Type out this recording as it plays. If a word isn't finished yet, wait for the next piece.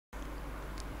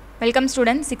Welcome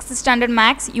students, 6th standard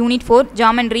Max, Unit 4,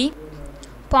 Geometry,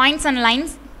 Points and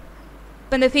Lines.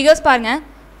 இப்போ இந்த figures பாருங்க.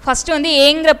 First வந்து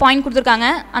ஏங்கிற பாயிண்ட் கொடுத்துருக்காங்க.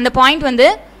 அந்த பாயிண்ட் வந்து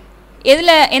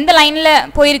எந்த லைனில்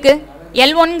போயிருக்கு?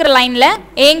 L1ங்கிற லைனில்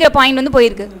ஏங்கிற பாயிண்ட் வந்து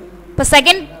போயிருக்கு. இப்போ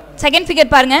செகண்ட்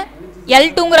ஃபிகர் பாருங்க.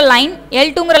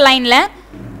 L2ங்கிற லைனில்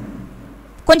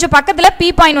கொஞ்சம் பக்கத்தில்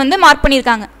P பாயிண்ட் வந்து மார்க்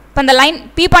பண்ணியிருக்காங்க. இப்போ அந்த லைன்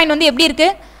P பாயிண்ட் வந்து எப்படி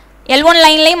இருக்குது? L1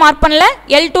 லைன்லையும் மார்க் பண்ணல,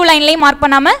 L2 லைன்லையும் மார்க்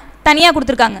பண்ணாமல் தனியாக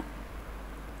கொடுத்துருக்காங்க.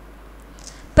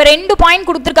 இப்போ ரெண்டு பாயிண்ட்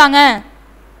கொடுத்துருக்காங்க.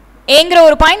 ஏங்கிற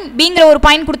ஒரு பாயிண்ட், பிங்கிற ஒரு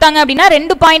பாயிண்ட் கொடுத்தாங்க அப்படின்னா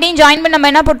ரெண்டு பாயிண்ட்டையும் ஜாயின் பண்ணி நம்ம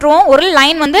என்ன போட்டுருவோம்? ஒரு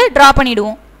லைன் வந்து ட்ரா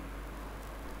பண்ணிவிடுவோம்.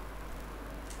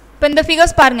 இப்போ இந்த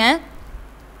ஃபிகர்ஸ் பாருங்கள்.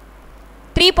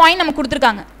 3 பாயிண்ட் நம்ம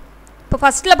கொடுத்துருக்காங்க. இப்போ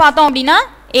ஃபஸ்ட்டில் பார்த்தோம் அப்படின்னா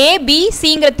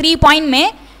ABCங்கிற 3 பாயிண்ட்மே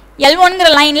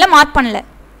L1ங்கிற லைனில் மார்க் பண்ணல.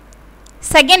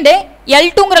 செகண்டு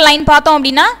L2ங்கிற லைன் பார்த்தோம்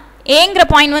அப்படின்னா ஏங்கிற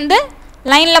பாயிண்ட் வந்து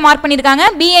லைனில் மார்க் பண்ணியிருக்காங்க,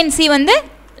 B and C வந்து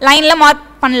லைனில் மார்க்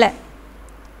பண்ணல.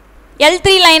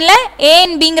 L3 லைனில் A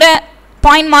and Bங்கிற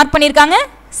பாயிண்ட் மார்க் பண்ணியிருக்காங்க,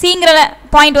 Cங்கிற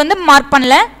பாயிண்ட் வந்து மார்க்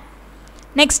பண்ணல.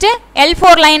 நெக்ஸ்ட்டு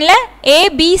L4 லைனில்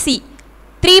ABC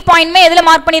 3 பாயிண்ட்மே எதில்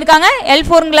மார்க் பண்ணியிருக்காங்க?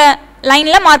 L4ங்கிற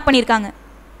லைனில் மார்க் பண்ணியிருக்காங்க.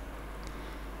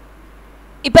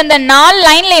 இப்போ இந்த 4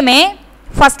 லைன்லேயுமே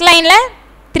ஃபஸ்ட் லைனில்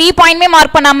 3 பாயிண்ட்மே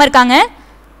மார்க் பண்ணாமல் இருக்காங்க,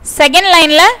 செகண்ட்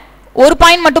லைனில் ஒரு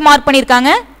பாயிண்ட் மட்டும் மார்க்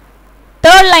பண்ணியிருக்காங்க,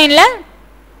 தேர்ட் லைனில்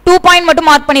 2 பாயிண்ட்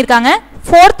மட்டும் மார்க் பண்ணியிருக்காங்க,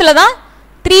 ஃபோர்த்தில் தான்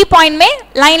 3 பாயிண்ட்மே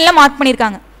லைனில் மார்க்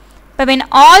பண்ணியிருக்காங்க. இப்போ when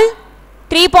all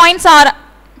 3 points are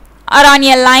on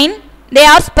a line, they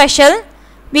are special,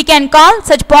 we can call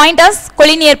such point as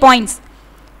collinear points.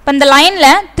 இப்போ இந்த லைனில்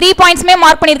 3 பாயிண்ட்ஸுமே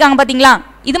மார்க் பண்ணியிருக்காங்க பார்த்தீங்களா?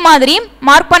 இது மாதிரி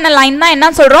மார்க் பண்ண லைன் தான்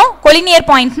என்ன சொல்கிறோம்? கொலினியர்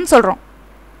பாயிண்ட்ஸ்னு சொல்கிறோம்.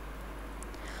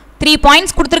 3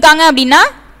 பாயிண்ட்ஸ் கொடுத்துருக்காங்க அப்படின்னா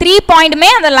 3 பாயிண்ட்டுமே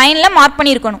அந்த லைனில் மார்க்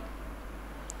பண்ணியிருக்கணும்.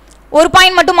 ஒரு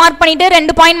பாயிண்ட் மட்டும் மார்க் பண்ணிவிட்டு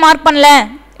 2 பாயிண்ட் மார்க் பண்ணல,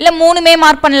 இல்லை 3மே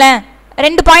மார்க் பண்ணல,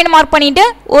 2 பாயிண்ட் மார்க் பண்ணிவிட்டு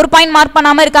ஒரு பாயிண்ட் மார்க்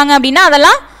பண்ணாமல் இருக்காங்க அப்படின்னா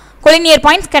அதெல்லாம் கொலினியர்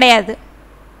பாயிண்ட்ஸ் கிடையாது.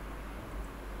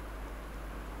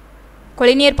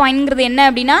 கொலினியர் பாயிண்ட்ங்கிறது என்ன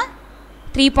அப்படின்னா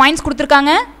 3 பாயிண்ட்ஸ்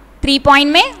கொடுத்துருக்காங்க, 3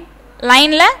 பாயிண்ட்மே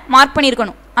லைனில் மார்க்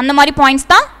பண்ணியிருக்கணும், அந்த மாதிரி பாயிண்ட்ஸ்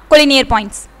தான் கொலினியர்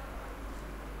பாயிண்ட்ஸ்.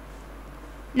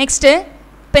 நெக்ஸ்ட்டு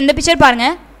இப்போ இந்த பிக்சர்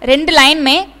பாருங்கள். 2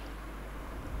 லைனுமே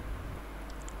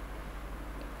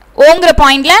ஓங்கிற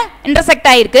பாயிண்டில் இன்டர்செக்ட்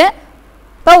ஆகிருக்கு.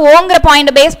 இப்போ ஓங்கிற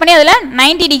பாயிண்ட்டை பேஸ் பண்ணி அதில்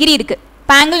 90 டிகிரி இருக்குது,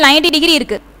 இப்போ ஆங்கிள் 90 டிகிரி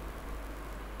இருக்குது.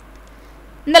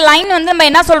 இந்த லைன் வந்து நம்ம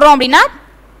என்ன சொல்கிறோம் அப்படின்னா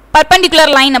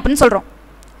பர்பெண்டிகுலர் லைன் அப்படின்னு சொல்கிறோம்.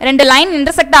 2 லைன்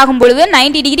இன்டர்செக்ட் ஆகும் பொழுது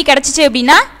 90 டிகிரி கிடச்சிச்சு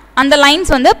அப்படின்னா அந்த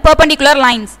லைன்ஸ் வந்து perpendicular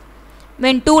lines.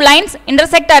 when 2 lines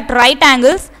intersect at right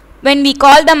angles, when we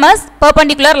call them as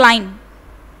perpendicular line.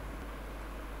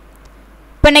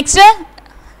 இப்போ நெக்ஸ்ட்டு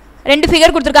 2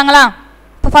 ஃபிகர் கொடுத்துருக்காங்களா?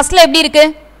 இப்போ ஃபஸ்ட்டில் எப்படி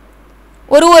இருக்குது?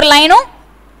 ஒரு லைனும்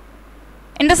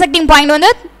இன்டர்செக்டிங் பாயிண்ட் வந்து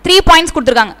 3 பாயிண்ட்ஸ்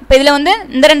கொடுத்துருக்காங்க. இப்போ இதில் வந்து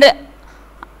இந்த 2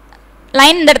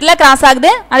 லைன் இந்த இடத்துல கிராஸ்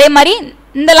ஆகுது, அதே மாதிரி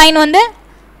இந்த லைன் வந்து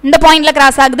இந்த பாயிண்டில்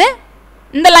கிராஸ் ஆகுது,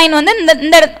 இந்த லைன் வந்து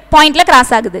இந்த பாயிண்டில்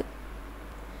கிராஸ் ஆகுது.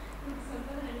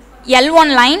 L1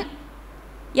 line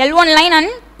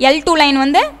and L2 line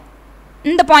வந்து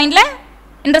இந்த பாயிண்டில்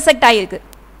இன்டர்செக்ட் ஆகிருக்கு.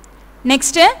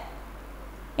 Next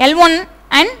L1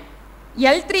 and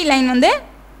L3 line வந்து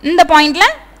இந்த பாயிண்டில்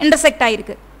இன்டர்செக்ட்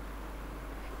ஆகிருக்கு.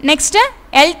 Next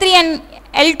L3 and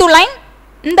L2 line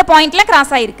இந்த பாயிண்டில்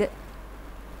கிராஸ் ஆகிருக்கு.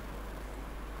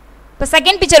 இப்போ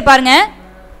செகண்ட் பிக்சர் பாருங்கள்.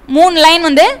 3 லைன்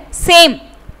வந்து சேம்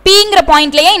Pங்கிற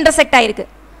பாயிண்ட்லேயே இன்டர்செக்ட் ஆகிருக்கு.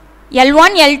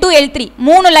 L1, L2, L3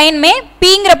 3 லைனுமே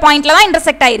Pங்கிற பாயிண்டில் தான்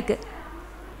இன்டர்செக்ட் ஆகிருக்கு.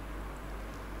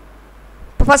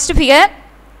 இப்போ first figure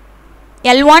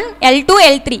L1, L2,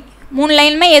 L3 3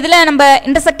 லைனுமே எதில் நம்ம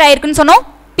இன்டர்செக்ட் ஆகிருக்குன்னு சொன்னோம்?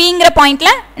 Pங்கிற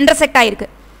பாயிண்டில் இன்டர்செக்ட் ஆகிருக்கு.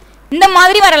 இந்த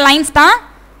மாதிரி வர லைன்ஸ் தான்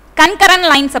கன்கரண்ட்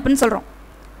லைன்ஸ் அப்படின்னு சொல்கிறோம்.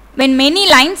 when many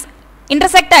lines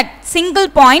intersect at single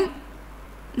point,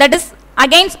 that is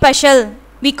again special,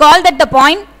 we call that the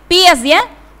point P as a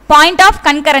point of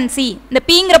concurrency. இந்த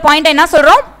Pங்கிற பாயிண்ட் என்ன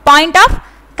சொல்கிறோம்? point of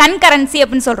concurrency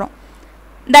அப்படின்னு சொல்கிறோம்.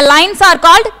 the lines are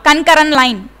called concurrent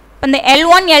line. இப்போ இந்த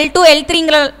L1, L2,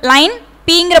 L3ங்கிற line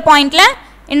Pங்கிற பாயிண்டில்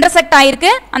intersect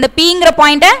ஆகிருக்கு, அந்த Pங்கிற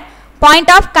பாயிண்ட்டை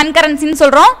பாயிண்ட் ஆஃப் கன்கரன்சின்னு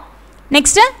சொல்கிறோம்.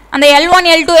 நெக்ஸ்ட்டு அந்த L1,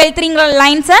 L2, L3ங்கிற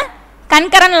லைன்ஸை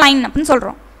கன்கரண்ட் லைன் அப்படின்னு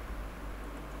சொல்கிறோம்.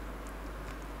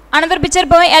 அனதர் பிக்சர்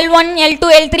இப்போ L1, L2,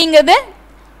 L3ங்கிறது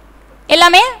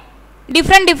எல்லாமே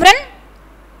டிஃப்ரெண்ட்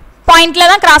பாயிண்டில்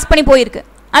தான் கிராஸ் பண்ணி போயிருக்கு,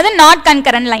 அது நாட்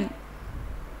கன்கரண்ட் லைன்.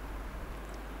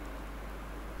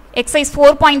 எக்ஸசைஸ்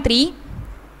 4.3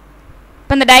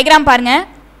 இப்போ இந்த டயக்ராம் பாருங்கள்.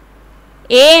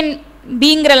 A and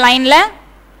Bங்கிற லைனில்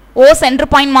O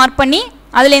சென்டர் பாயிண்ட் மார்க் பண்ணி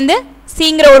அதுலேருந்து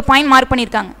Cங்கிற ஒரு பாயிண்ட் மார்க்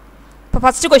பண்ணியிருக்காங்க. இப்போ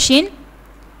first question,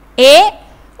 A,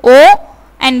 O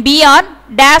and B are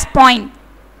dash point.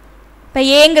 இப்போ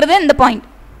ஏங்கிறது இந்த பாயிண்ட்,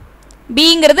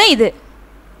 பிங்கிறது இது,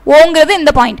 ஓங்கிறது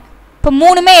இந்த பாயிண்ட். இப்போ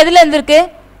மூணுமே எதில் இருந்திருக்கு?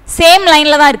 சேம்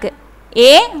லைனில் தான் இருக்குது.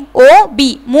 ஏ ஓ பி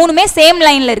மூணுமே சேம்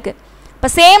லைனில் இருக்குது. இப்போ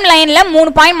சேம் லைனில்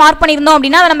 3 பாயிண்ட் மார்க் பண்ணியிருந்தோம்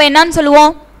அப்படின்னா அதை நம்ம என்னன்னு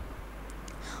சொல்லுவோம்?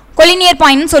 கொலினியர்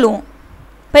பாயிண்ட்னு சொல்லுவோம்.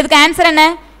 இப்போ இதுக்கு ஆன்சர் என்ன?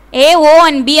 ஏ ஓ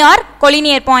and B R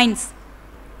collinear points.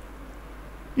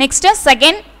 Next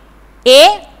second, A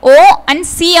O and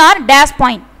C R dash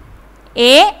point.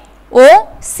 A O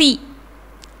C.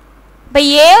 இப்போ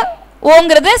ஏ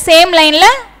ஓங்கிறது சேம்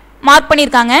லைனில் மார்க்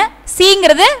பண்ணியிருக்காங்க,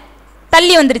 சிங்கிறது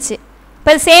தள்ளி வந்துருச்சு.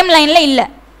 இப்போ இது சேம் லைனில் இல்லை.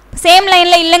 சேம்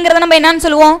லைனில் இல்லைங்கிறத நம்ம என்னன்னு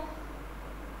சொல்லுவோம்?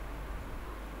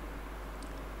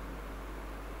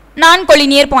 நான்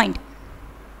கொலினியர் பாயிண்ட்.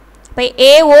 இப்போ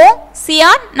ஏஓ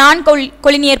சிஆர் நான்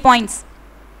collinear points.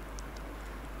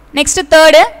 Next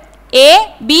third, A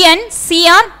B and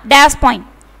CR dash point.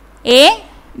 A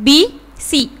B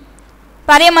C.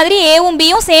 இப்போ அதே மாதிரி ஏவும்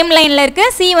பியும் சேம் லைனில்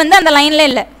இருக்குது, சி வந்து அந்த லைனில்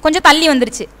இல்லை, கொஞ்சம் தள்ளி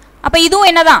வந்துருச்சு. அப்போ இதுவும்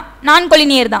என்ன தான்? நான்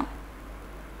கொலினியர் தான்.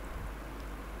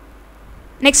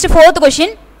 Next fourth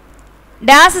question,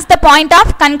 dash is the point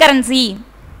of concurrency.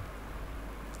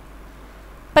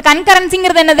 இப்போ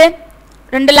கன்கரன்சிங்கிறது என்னது?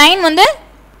 ரெண்டு லைன் வந்து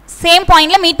சேம்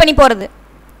பாயிண்டில் மீட் பண்ணி போகிறது.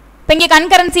 இப்போ இங்கே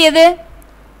கன்கரன்சி எது?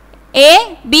 ஏ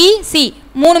பி சி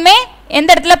மூணுமே எந்த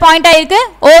இடத்துல பாயிண்ட் ஆகிருக்கு?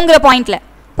 ஓங்கிற பாயிண்டில்.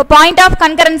 இப்போ point of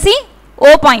concurrency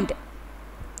O point.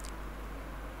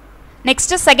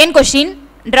 Next second question,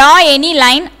 draw any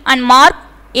line and mark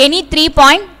any 3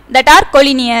 point that R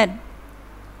collinear.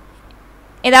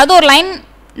 ஏதாவது ஒரு லைன்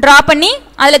ட்ரா பண்ணி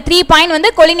அதில் 3 பாயிண்ட் வந்து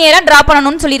கொலினியராக ட்ரா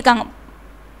பண்ணணும்னு சொல்லியிருக்காங்க.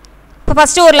 இப்போ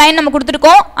ஃபஸ்ட்டு ஒரு லைன் நம்ம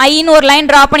கொடுத்துருக்கோம், ஐன்னு ஒரு லைன்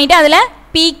ட்ரா பண்ணிவிட்டு அதில்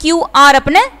PQR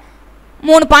அப்படின்னு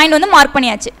 3 பாயிண்ட் வந்து மார்க்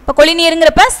பண்ணியாச்சு. இப்போ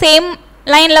கொலினியருங்கிறப்ப சேம்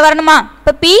லைனில் வரணுமா?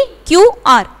 இப்போ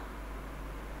PQR.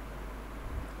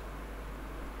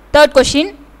 Third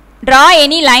question, draw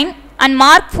any line and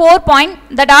mark 4 point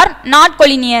that R not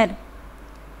collinear.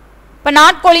 இப்போ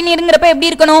நாட் கொலினியருங்கிறப்ப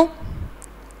எப்படி இருக்கணும்?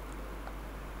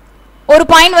 ஒரு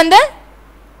பாயிண்ட் வந்து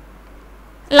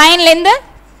லைன்லேருந்து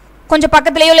கொஞ்சம்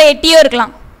பக்கத்துலேயோ இல்லை எட்டியோ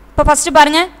இருக்கலாம். இப்போ ஃபஸ்ட்டு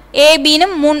பாருங்கள், ஏபின்னு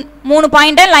 3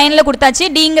 பாயிண்ட்டை லைனில் கொடுத்தாச்சு,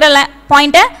 டிங்கிற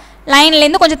பாயிண்ட்டை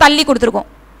லைன்லேருந்து கொஞ்சம் தள்ளி கொடுத்துருக்கோம்.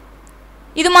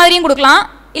 இது மாதிரியும் கொடுக்கலாம்,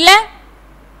 இல்லை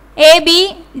ஏபி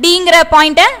டிங்கிற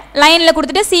பாயிண்ட்டை லைனில்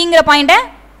கொடுத்துட்டு சிங்கிற பாயிண்ட்டை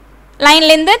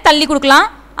லைன்லேருந்து தள்ளி கொடுக்கலாம்.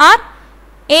 ஆர்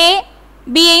ஏ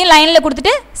பியையும் லைனில்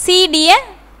கொடுத்துட்டு சிடியை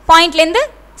பாயிண்ட்லேருந்து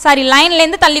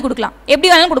லைன்லேருந்து தள்ளி கொடுக்கலாம். எப்படி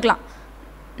வேணாலும் கொடுக்கலாம்.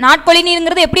 நாட்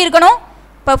கொலினியருங்கிறது எப்படி இருக்கணும்?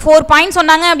 இப்போ 4 பாயிண்ட்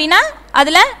சொன்னாங்க அப்படின்னா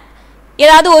அதில்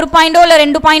ஏதாவது ஒரு பாயிண்ட்டோ இல்லை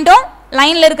 2 பாயிண்ட்டோ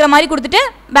லைனில் இருக்கிற மாதிரி கொடுத்துட்டு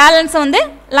பேலன்ஸை வந்து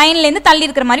லைன்லேருந்து தள்ளி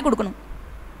இருக்கிற மாதிரி கொடுக்கணும்.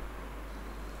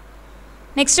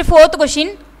 Next fourth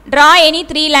question, draw any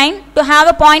 3 line to have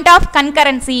a point of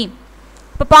concurrency.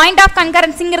 இப்போ பாயிண்ட் ஆஃப்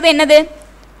கன்கரன்சிங்கிறது என்னது?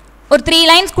 ஒரு 3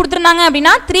 லைன்ஸ் கொடுத்துருந்தாங்க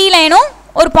அப்படின்னா 3 லைனும்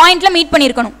ஒரு பாயிண்டில் மீட்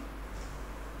பண்ணியிருக்கணும்.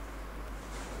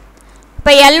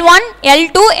 இப்போ L1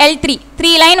 L2 L3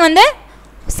 3 லைன் வந்து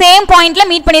சேம் பாயிண்டில்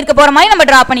மீட் பண்ணியிருக்க போகிற மாதிரி நம்ம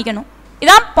ட்ரா பண்ணிக்கணும்.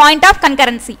 இதுதான் point of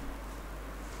concurrency.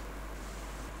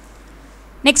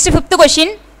 Next fifth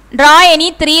question, draw any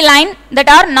 3 line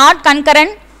that R not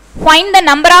concurrent, find the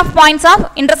number of points of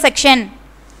intersection.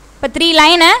 இப்போ 3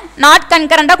 லைனை நாட்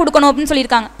கன்கரண்டாக கொடுக்கணும் அப்படின்னு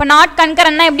சொல்லியிருக்காங்க. இப்போ நாட்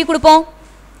கன்கரண்ட்னா எப்படி கொடுப்போம்?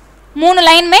 3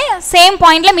 லைனுமே சேம்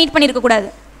பாயிண்டில் மீட் பண்ணியிருக்கக்கூடாது.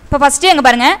 இப்போ ஃபஸ்ட்டு எங்கே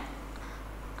பாருங்கள்,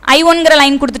 I1ங்கிற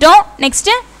லைன் கொடுத்துட்டோம்.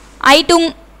 நெக்ஸ்ட்டு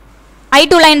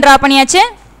I2 லைன் ட்ரா பண்ணியாச்சு,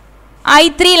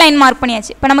 I3 லைன் மார்க்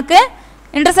பண்ணியாச்சு. இப்போ நமக்கு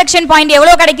இன்டர்செக்ஷன் பாயிண்ட்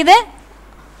எவ்வளோ கிடைக்குது?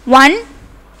 1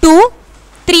 2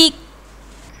 3.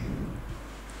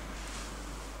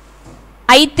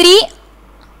 I3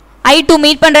 I2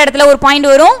 மீட் பண்ணுற இடத்துல ஒரு பாயிண்ட்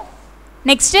வரும்.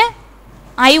 நெக்ஸ்ட்டு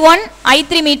I1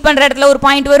 I3 மீட் பண்ணுற இடத்துல ஒரு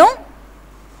பாயிண்ட் வரும்.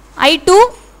 I2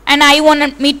 அண்ட் I1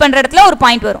 மீட் பண்ணுற இடத்துல ஒரு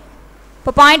பாயிண்ட் வரும்.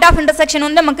 இப்போ பாயிண்ட் ஆஃப் இன்டர்செக்ஷன்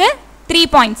வந்து நமக்கு 3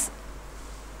 பாயிண்ட்ஸ்.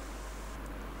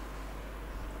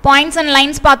 பாயிண்ட்ஸ் அண்ட்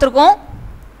லைன்ஸ் பார்த்துருக்கோம்.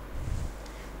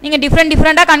 நீங்கள்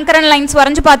டிஃப்ரெண்ட்டாக கன்கரண்ட் லைன்ஸ்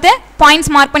வரைஞ்சி பார்த்து பாயிண்ட்ஸ்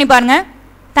மார்க் பண்ணி பாருங்கள்.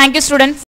 Thank you students.